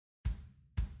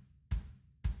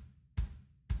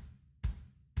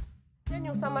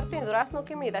Año San Martín Durazno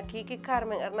que mida Kiki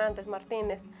Carmen Hernández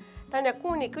Martínez. Tanya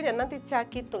kuni kunya nanti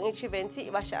chaki tu ichi benci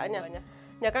bashanya.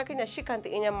 Nyaka kanya shikanti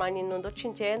inya mani nundo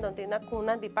chinchen donde na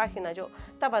kuna di página yo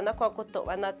tabana kwa koto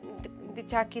wana di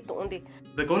chaki tu undi.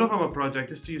 The goal of our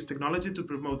project is to use technology to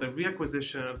promote the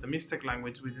reacquisition of the Mixtec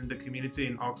language within the community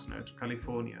in Oxnard,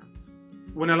 California.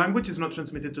 When a language is not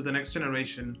transmitted to the next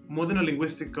generation, more than a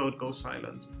linguistic code goes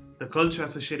silent. The culture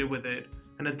associated with it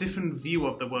and a different view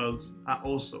of the world are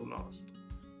also lost.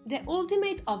 The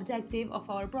ultimate objective of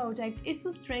our project is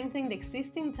to strengthen the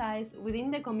existing ties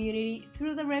within the community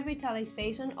through the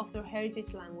revitalization of their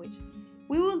heritage language.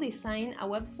 We will design a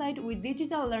website with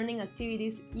digital learning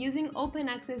activities using open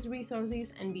access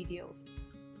resources and videos.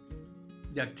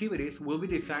 The activities will be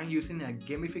designed using a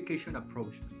gamification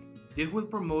approach. This will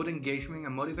promote engagement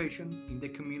and motivation in the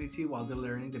community while they're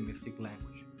learning the Mixtec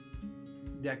language.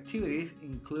 The activities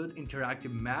include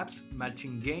interactive maps,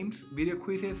 matching games, video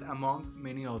quizzes, among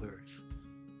many others.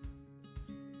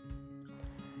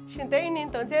 Shinte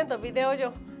inintongendo video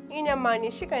yo inya mani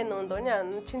shika inundo nya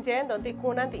chinchendo ti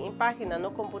kuna ti in página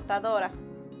no computadora.